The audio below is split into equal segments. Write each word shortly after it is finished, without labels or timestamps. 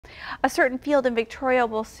A certain field in Victoria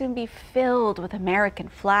will soon be filled with American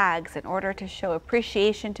flags in order to show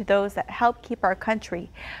appreciation to those that help keep our country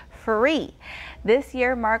free. This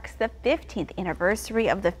year marks the 15th anniversary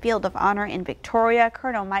of the Field of Honor in Victoria.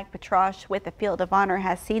 Colonel Mike Petrosh with the Field of Honor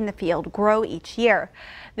has seen the field grow each year.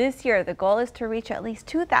 This year, the goal is to reach at least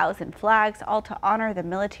 2,000 flags, all to honor the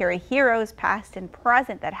military heroes past and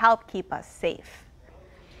present that help keep us safe.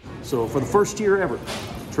 So for the first year ever,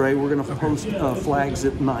 Trey, we're going to post flags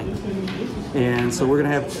at night, and so we're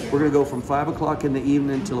going to go from 5 o'clock in the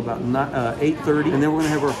evening until about 8:30, and then we're going to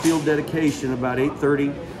have our field dedication about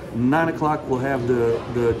 8:30. 9 o'clock we'll have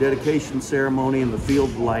the dedication ceremony and the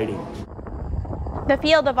field lighting. The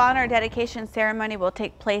Field of Honor dedication ceremony will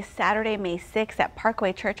take place Saturday, May 6th at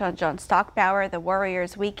Parkway Church on John Stockbauer. The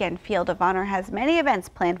Warriors Weekend Field of Honor has many events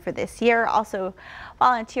planned for this year. Also,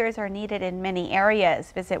 volunteers are needed in many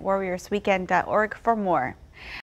areas. Visit warriorsweekend.org for more.